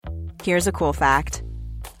Here's a cool fact.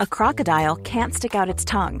 A crocodile can't stick out its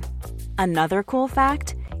tongue. Another cool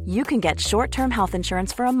fact, you can get short-term health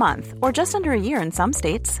insurance for a month or just under a year in some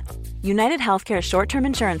states. United Healthcare short-term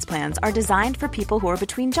insurance plans are designed for people who are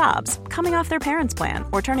between jobs, coming off their parents' plan,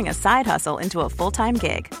 or turning a side hustle into a full-time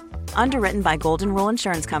gig. Underwritten by Golden Rule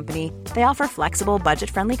Insurance Company, they offer flexible,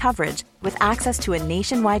 budget-friendly coverage with access to a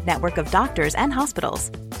nationwide network of doctors and hospitals.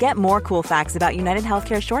 Get more cool facts about United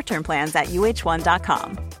Healthcare short-term plans at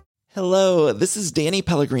uh1.com. Hello, this is Danny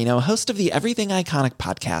Pellegrino, host of the Everything Iconic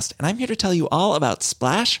podcast, and I'm here to tell you all about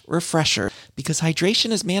Splash Refresher, because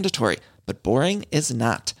hydration is mandatory, but boring is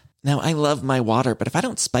not. Now, I love my water, but if I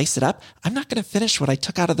don't spice it up, I'm not going to finish what I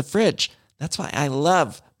took out of the fridge. That's why I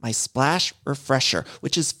love my Splash Refresher,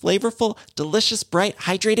 which is flavorful, delicious, bright,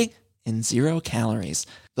 hydrating, and 0 calories.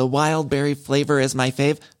 The wild berry flavor is my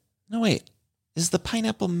fave. No, wait, is the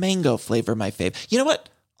pineapple mango flavor my fave? You know what?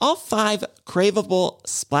 All 5 craveable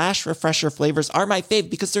Splash Refresher flavors are my fave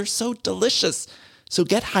because they're so delicious. So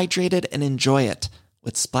get hydrated and enjoy it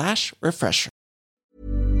with Splash Refresher.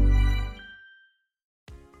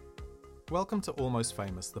 Welcome to Almost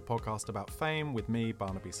Famous, the podcast about fame with me,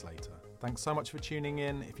 Barnaby Slater. Thanks so much for tuning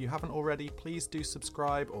in. If you haven't already, please do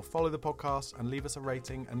subscribe or follow the podcast and leave us a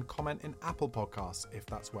rating and comment in Apple Podcasts if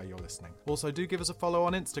that's where you're listening. Also, do give us a follow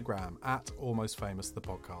on Instagram at Almost Famous the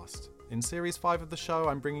podcast. In Series 5 of the show,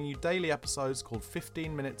 I'm bringing you daily episodes called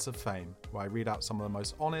 15 Minutes of Fame, where I read out some of the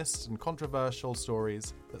most honest and controversial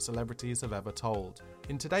stories that celebrities have ever told.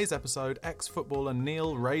 In today's episode, ex-footballer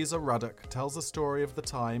Neil Razor Ruddock tells the story of the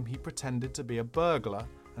time he pretended to be a burglar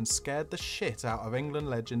and scared the shit out of England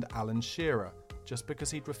legend Alan Shearer just because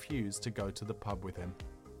he'd refused to go to the pub with him.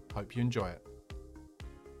 Hope you enjoy it.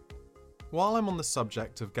 While I'm on the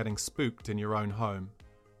subject of getting spooked in your own home,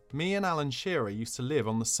 me and Alan Shearer used to live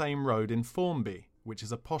on the same road in Formby, which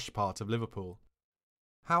is a posh part of Liverpool.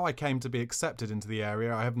 How I came to be accepted into the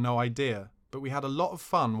area I have no idea, but we had a lot of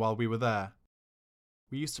fun while we were there.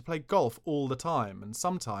 We used to play golf all the time, and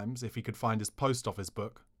sometimes, if he could find his post office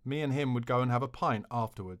book, me and him would go and have a pint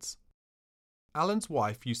afterwards. Alan's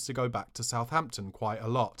wife used to go back to Southampton quite a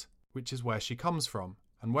lot, which is where she comes from,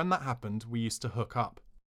 and when that happened, we used to hook up.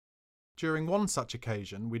 During one such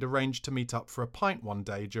occasion, we'd arranged to meet up for a pint one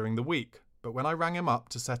day during the week, but when I rang him up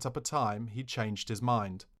to set up a time, he'd changed his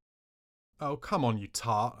mind. "Oh, come on, you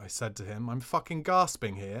tart," I said to him. "I'm fucking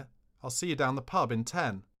gasping here. I'll see you down the pub in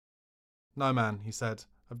 10. "No, man," he said.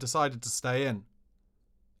 "I've decided to stay in."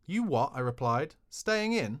 "You what?" I replied.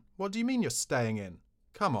 "Staying in? What do you mean you're staying in?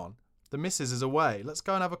 Come on. The missus is away. Let's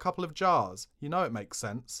go and have a couple of jars. You know it makes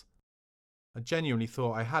sense." I genuinely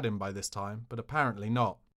thought I had him by this time, but apparently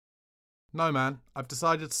not. "No, man. I've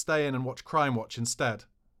decided to stay in and watch Crime Watch instead.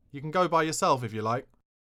 You can go by yourself if you like."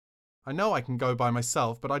 "I know I can go by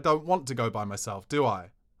myself, but I don't want to go by myself, do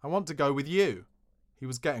I? I want to go with you." He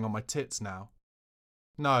was getting on my tits now.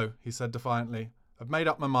 "No," he said defiantly. "I've made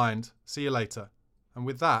up my mind. See you later." And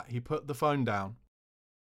with that, he put the phone down.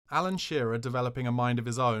 Alan Shearer developing a mind of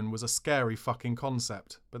his own was a scary fucking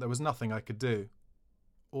concept, but there was nothing I could do.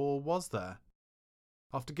 Or was there?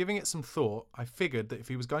 After giving it some thought, I figured that if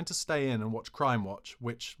he was going to stay in and watch Crime Watch,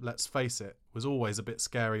 which, let's face it, was always a bit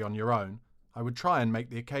scary on your own, I would try and make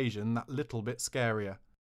the occasion that little bit scarier.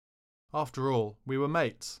 After all, we were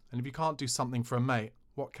mates, and if you can't do something for a mate,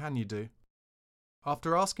 what can you do?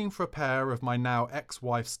 After asking for a pair of my now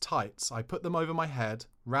ex-wife's tights, I put them over my head,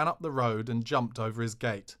 ran up the road and jumped over his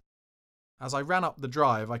gate. As I ran up the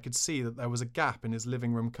drive, I could see that there was a gap in his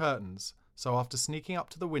living room curtains, so after sneaking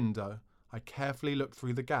up to the window, I carefully looked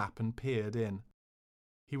through the gap and peered in.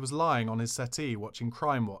 He was lying on his settee watching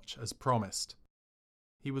Crime Watch as promised.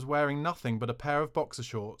 He was wearing nothing but a pair of boxer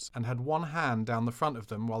shorts and had one hand down the front of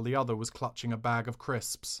them while the other was clutching a bag of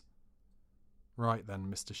crisps. "Right then,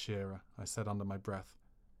 Mr. Shearer," I said under my breath.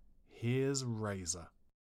 "Here's Razor."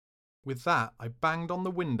 With that, I banged on the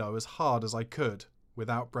window as hard as I could,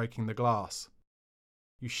 without breaking the glass.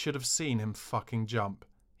 You should have seen him fucking jump.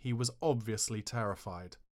 He was obviously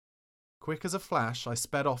terrified. Quick as a flash, I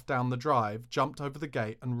sped off down the drive, jumped over the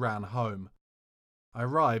gate and ran home. I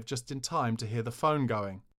arrived just in time to hear the phone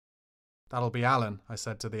going. "That'll be Alan," I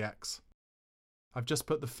said to the ex. "I've just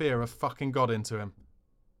put the fear of fucking God into him."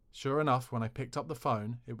 Sure enough, when I picked up the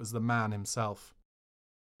phone, it was the man himself.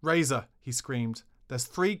 "Razor," he screamed, "there's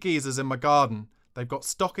 3 geezers in my garden. They've got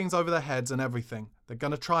stockings over their heads and everything. They're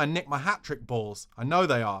going to try and nick my hat-trick balls. I know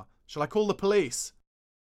they are. Shall I call the police?"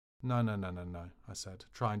 No, I said,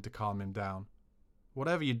 trying to calm him down.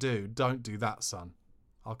 "Whatever you do, don't do that, son.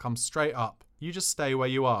 I'll come straight up. You just stay where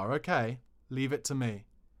you are, okay? Leave it to me."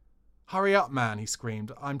 "Hurry up, man," he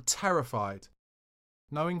screamed. "I'm terrified."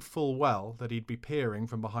 Knowing full well that he'd be peering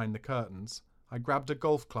from behind the curtains, I grabbed a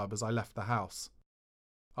golf club as I left the house.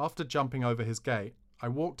 After jumping over his gate, I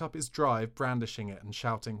walked up his drive brandishing it and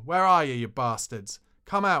shouting, "Where are you bastards?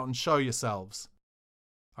 Come out and show yourselves."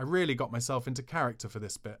 I really got myself into character for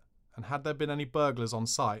this bit, and had there been any burglars on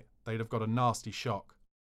site, they'd have got a nasty shock.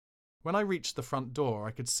 When I reached the front door,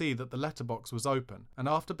 I could see that the letterbox was open, and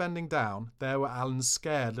after bending down, there were Alan's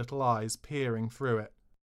scared little eyes peering through it.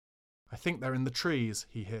 "I think they're in the trees,"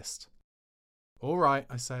 he hissed. "All right,"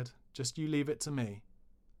 I said, "just you leave it to me."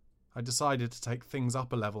 I decided to take things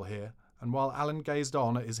up a level here, and while Alan gazed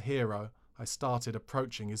on at his hero, I started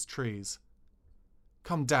approaching his trees.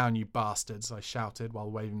 "Come down, you bastards," I shouted while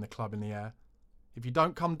waving the club in the air. "If you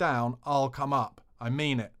don't come down, I'll come up. I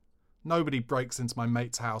mean it. Nobody breaks into my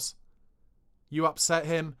mate's house. You upset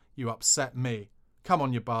him, you upset me. Come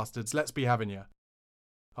on, you bastards, let's be having you."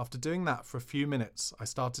 After doing that for a few minutes, I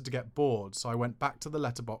started to get bored, so I went back to the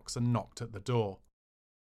letterbox and knocked at the door.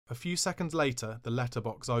 A few seconds later, the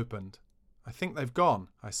letterbox opened. "I think they've gone,"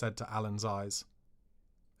 I said to Alan's eyes.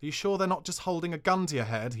 "Are you sure they're not just holding a gun to your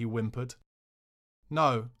head?" he whimpered.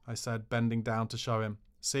 "No," I said, bending down to show him.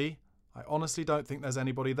 "See? I honestly don't think there's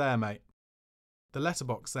anybody there, mate." The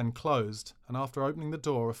letterbox then closed, and after opening the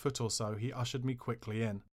door a foot or so, he ushered me quickly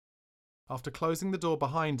in. After closing the door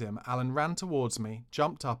behind him, Alan ran towards me,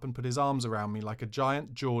 jumped up and put his arms around me like a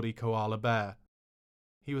giant Geordie koala bear.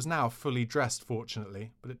 He was now fully dressed,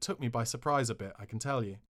 fortunately, but it took me by surprise a bit, I can tell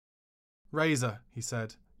you. "Razor," he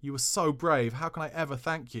said, "you were so brave, how can I ever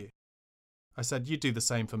thank you?" I said, "You'd do the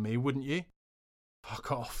same for me, wouldn't you?"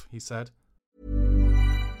 "Fuck off," he said.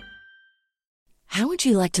 How would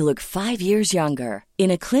you like to look 5 years younger?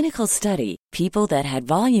 In a clinical study, people that had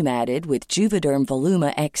volume added with Juvederm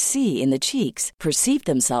Voluma XC in the cheeks perceived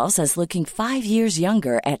themselves as looking 5 years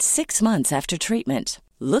younger at 6 months after treatment.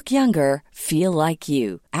 Look younger, feel like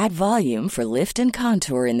you. Add volume for lift and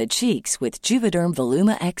contour in the cheeks with Juvederm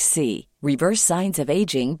Voluma XC. Reverse signs of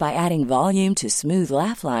aging by adding volume to smooth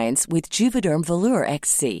laugh lines with Juvederm Volure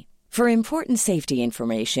XC. For important safety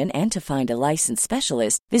information and to find a licensed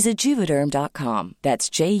specialist, visit Juvederm.com. That's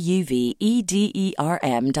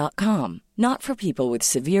JUVEDERM.com. Not for people with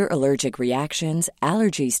severe allergic reactions,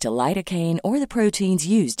 allergies to lidocaine, or the proteins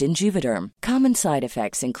used in Juvederm. Common side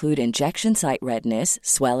effects include injection site redness,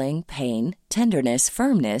 swelling, pain, tenderness,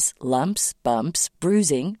 firmness, lumps, bumps,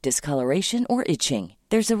 bruising, discoloration, or itching.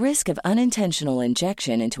 There's a risk of unintentional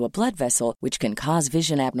injection into a blood vessel, which can cause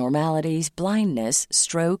vision abnormalities, blindness,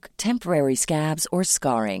 stroke, temporary scabs, or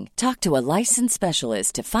scarring. Talk to a licensed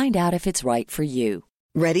specialist to find out if it's right for you.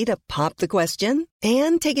 Ready to pop the question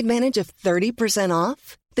and take advantage of 30%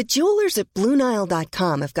 off? The jewelers at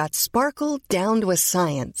BlueNile.com have got sparkle down to a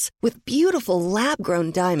science with beautiful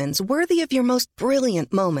lab-grown diamonds worthy of your most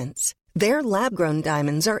brilliant moments. Their lab-grown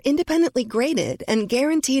diamonds are independently graded and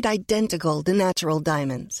guaranteed identical to natural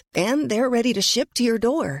diamonds. And they're ready to ship to your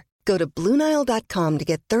door. Go to BlueNile.com to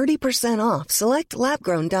get 30% off select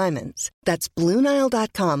lab-grown diamonds. That's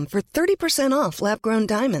BlueNile.com for 30% off lab-grown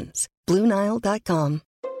diamonds. BlueNile.com.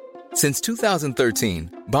 Since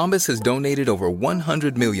 2013, Bombas has donated over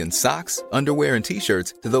 100 million socks, underwear, and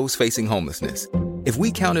T-shirts to those facing homelessness. If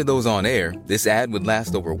we counted those on air, this ad would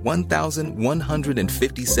last over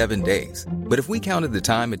 1,157 days. But if we counted the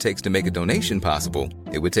time it takes to make a donation possible,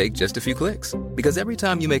 it would take just a few clicks. Because every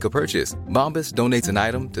time you make a purchase, Bombas donates an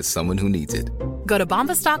item to someone who needs it. Go to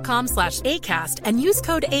bombas.com/ACAST and use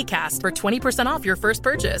code ACAST for 20% off your first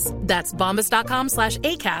purchase. That's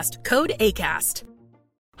bombas.com/ACAST, code ACAST.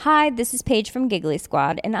 Hi, this is Paige from Giggly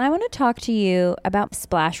Squad, and I want to talk to you about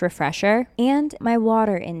Splash Refresher and my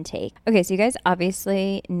water intake. Okay, so you guys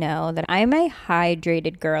obviously know that I'm a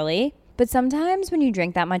hydrated girly, but sometimes when you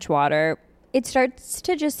drink that much water, it starts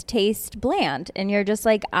to just taste bland, and you're just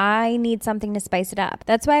like, I need something to spice it up.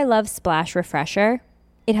 That's why I love Splash Refresher.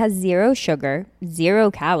 It has 0 sugar, 0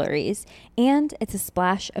 calories, and it's a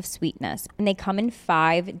splash of sweetness. And they come in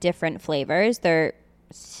 5 different flavors. They're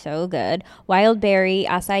so good. Wild berry,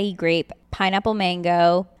 acai grape, pineapple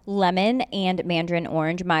mango, lemon, and mandarin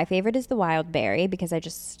orange. My favorite is the wild berry because I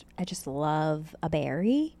just love a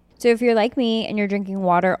berry. So if you're like me and you're drinking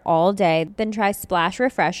water all day, then try Splash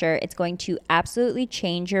Refresher. It's going to absolutely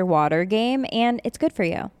change your water game, and it's good for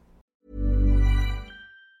you. Do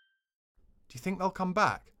you think they'll come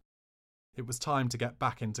back? It was time to get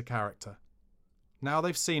back into character. Now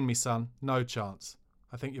they've seen me, son. No chance.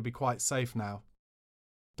 I think you'll be quite safe now.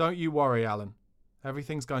 Don't you worry, Alan.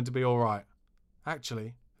 Everything's going to be all right. Actually,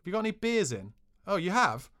 have you got any beers in? Oh, you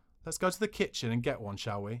have? Let's go to the kitchen and get one,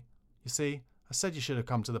 shall we? You see, I said you should have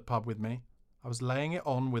come to the pub with me. I was laying it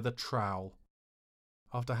on with a trowel.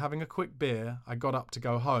 After having a quick beer, I got up to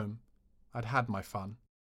go home. I'd had my fun.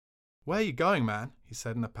 "Where are you going, man?" he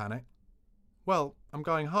said in a panic. "Well, I'm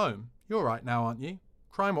going home. You're right now, aren't you?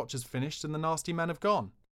 Crime Watch has finished and the nasty men have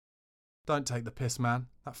gone." "Don't take the piss, man.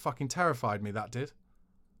 That fucking terrified me, that did."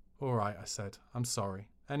 "All right," I said. "I'm sorry.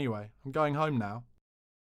 Anyway, I'm going home now."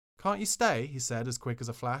 "Can't you stay?" he said as quick as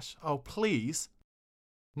a flash. "Oh, please."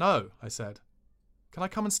 "No," I said. "Can I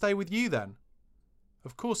come and stay with you then?"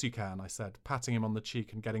 "Of course you can," I said, patting him on the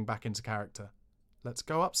cheek and getting back into character. "Let's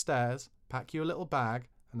go upstairs, pack you a little bag,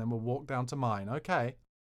 and then we'll walk down to mine, okay?"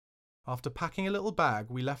 After packing a little bag,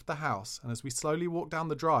 we left the house, and as we slowly walked down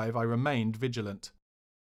the drive, I remained vigilant.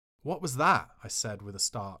 "What was that?" I said with a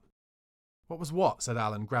start. "What was what?" said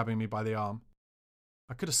Alan, grabbing me by the arm.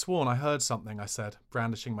 "I could have sworn I heard something," I said,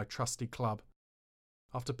 brandishing my trusty club.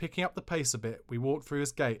 After picking up the pace a bit, we walked through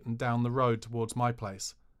his gate and down the road towards my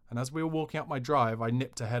place, and as we were walking up my drive, I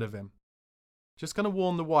nipped ahead of him. "Just going to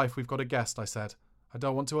warn the wife we've got a guest," I said. "I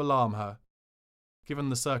don't want to alarm her." Given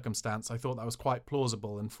the circumstance, I thought that was quite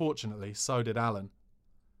plausible, and fortunately, so did Alan.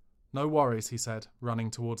 "No worries," he said,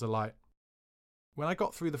 running towards a light. When I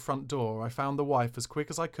got through the front door, I found the wife as quick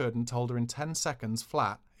as I could and told her in 10 seconds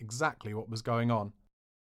flat exactly what was going on.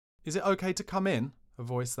 "Is it okay to come in?" a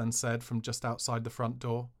voice then said from just outside the front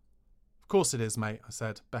door. "Of course it is, mate," I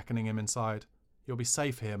said, beckoning him inside. "You'll be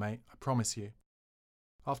safe here, mate, I promise you."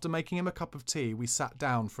 After making him a cup of tea, we sat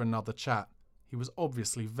down for another chat. He was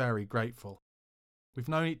obviously very grateful. "We've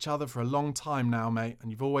known each other for a long time now, mate,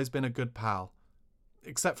 and you've always been a good pal.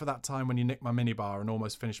 Except for that time when you nicked my minibar and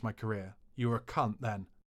almost finished my career. You were a cunt then."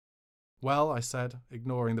 "Well," I said,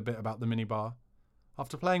 ignoring the bit about the minibar,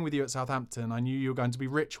 "after playing with you at Southampton, I knew you were going to be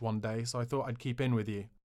rich one day, so I thought I'd keep in with you."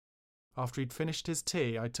 After he'd finished his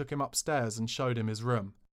tea, I took him upstairs and showed him his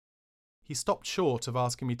room. He stopped short of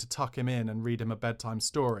asking me to tuck him in and read him a bedtime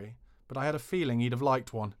story, but I had a feeling he'd have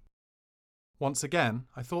liked one. Once again,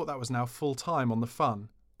 I thought that was now full time on the fun,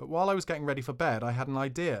 but while I was getting ready for bed, I had an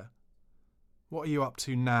idea. "What are you up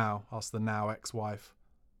to now?" asked the now ex-wife.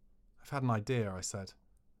 "I've had an idea," I said.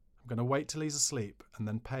 "I'm going to wait till he's asleep and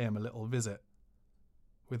then pay him a little visit."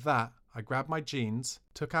 With that, I grabbed my jeans,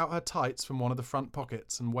 took out her tights from one of the front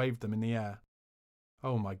pockets and waved them in the air.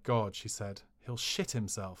 "Oh my God," she said, "he'll shit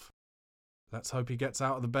himself." "Let's hope he gets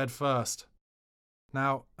out of the bed first."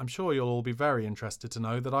 Now, I'm sure you'll all be very interested to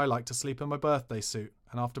know that I like to sleep in my birthday suit,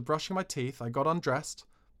 and after brushing my teeth, I got undressed,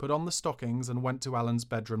 put on the stockings and went to Alan's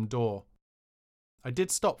bedroom door. I did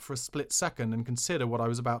stop for a split second and consider what I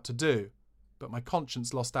was about to do, but my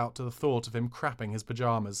conscience lost out to the thought of him crapping his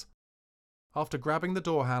pyjamas. After grabbing the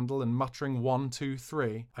door handle and muttering 1, 2,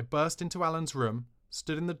 3, I burst into Alan's room,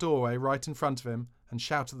 stood in the doorway right in front of him, and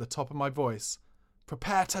shouted at the top of my voice,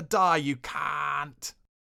 "Prepare to die, you can't!"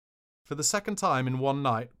 For the second time in one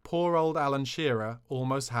night, poor old Alan Shearer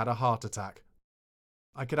almost had a heart attack.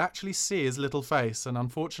 I could actually see his little face, and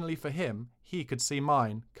unfortunately for him, he could see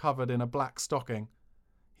mine, covered in a black stocking.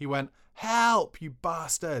 He went, "Help, you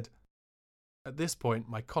bastard!" At this point,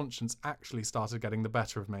 my conscience actually started getting the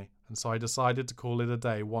better of me, and so I decided to call it a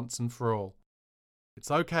day once and for all.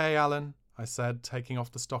 "It's okay, Alan," I said, taking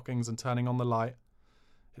off the stockings and turning on the light.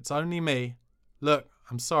 "It's only me. Look,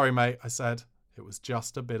 I'm sorry, mate," I said. It was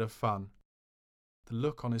just a bit of fun. The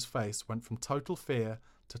look on his face went from total fear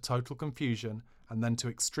to total confusion and then to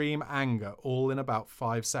extreme anger all in about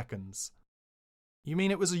 5 seconds. "You mean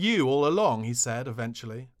it was you all along?" he said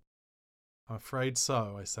eventually. "I'm afraid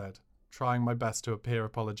so," I said, trying my best to appear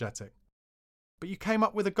apologetic. "But you came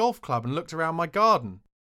up with a golf club and looked around my garden."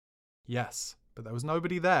 "Yes, but there was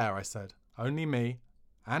nobody there," I said. "Only me,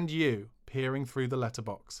 and you, peering through the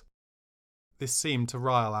letterbox." This seemed to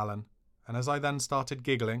rile Alan, and as I then started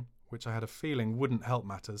giggling, which I had a feeling wouldn't help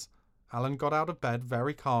matters, Alan got out of bed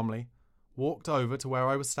very calmly, walked over to where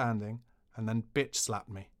I was standing, and then bitch slapped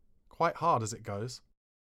me, quite hard as it goes.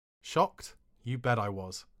 Shocked? You bet I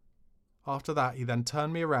was. After that, he then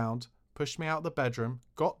turned me around, pushed me out of the bedroom,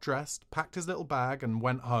 got dressed, packed his little bag, and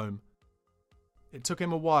went home. It took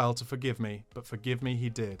him a while to forgive me, but forgive me he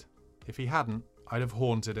did. If he hadn't, I'd have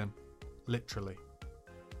haunted him. Literally.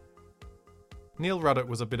 Neil Ruddock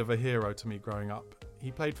was a bit of a hero to me growing up.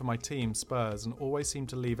 He played for my team, Spurs, and always seemed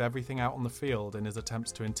to leave everything out on the field in his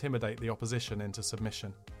attempts to intimidate the opposition into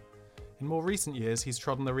submission. In more recent years, he's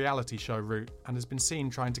trodden the reality show route and has been seen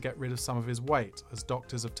trying to get rid of some of his weight, as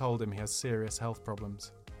doctors have told him he has serious health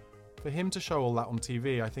problems. For him to show all that on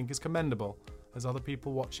TV, I think is commendable, as other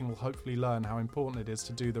people watching will hopefully learn how important it is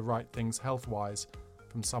to do the right things health-wise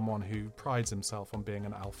from someone who prides himself on being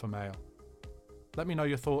an alpha male. Let me know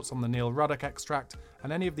your thoughts on the Neil Ruddock extract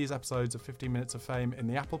and any of these episodes of 15 Minutes of Fame in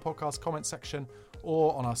the Apple Podcast comments section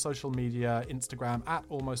or on our social media, Instagram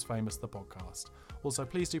 @AlmostFamous the podcast. Also,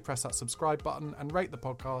 please do press that subscribe button and rate the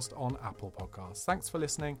podcast on Apple Podcasts. Thanks for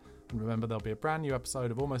listening, and remember there'll be a brand new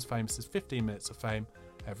episode of Almost Famous's 15 Minutes of Fame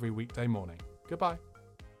every weekday morning. Goodbye.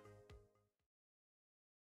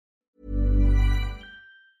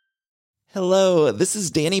 Hello, this is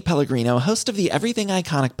Danny Pellegrino, host of the Everything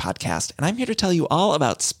Iconic podcast, and I'm here to tell you all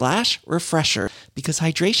about Splash Refresher, because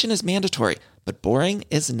hydration is mandatory, but boring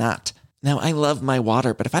is not. Now, I love my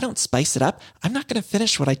water, but if I don't spice it up, I'm not going to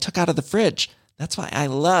finish what I took out of the fridge. That's why I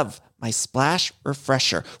love my Splash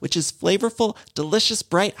Refresher, which is flavorful, delicious,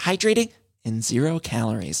 bright, hydrating, and 0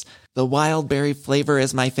 calories. The wild berry flavor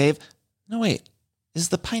is my fave. No, wait, is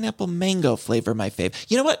the pineapple mango flavor my fave?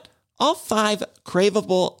 You know what? All 5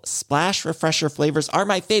 craveable Splash Refresher flavors are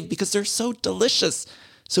my fave because they're so delicious.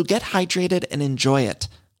 So get hydrated and enjoy it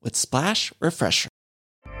with Splash Refresher.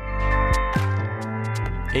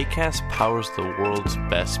 Acast powers the world's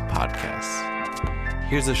best podcasts.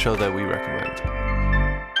 Here's a show that we recommend.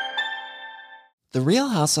 The Real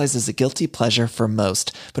Housewives is a guilty pleasure for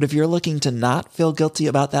most, but if you're looking to not feel guilty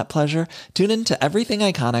about that pleasure, tune in to Everything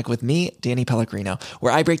Iconic with me, Danny Pellegrino,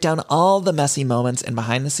 where I break down all the messy moments and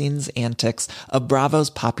behind-the-scenes antics of Bravo's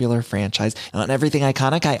popular franchise. And on Everything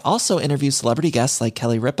Iconic, I also interview celebrity guests like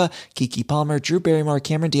Kelly Ripa, Keke Palmer, Drew Barrymore,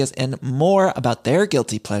 Cameron Diaz, and more about their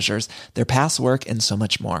guilty pleasures, their past work, and so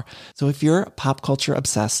much more. So if you're pop culture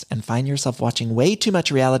obsessed and find yourself watching way too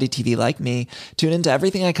much reality TV like me, tune in to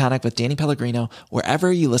Everything Iconic with Danny Pellegrino,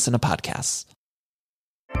 wherever you listen to podcasts.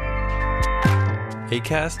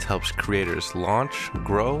 Acast helps creators launch,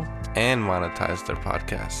 grow, and monetize their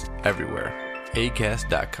podcasts everywhere.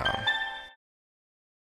 Acast.com.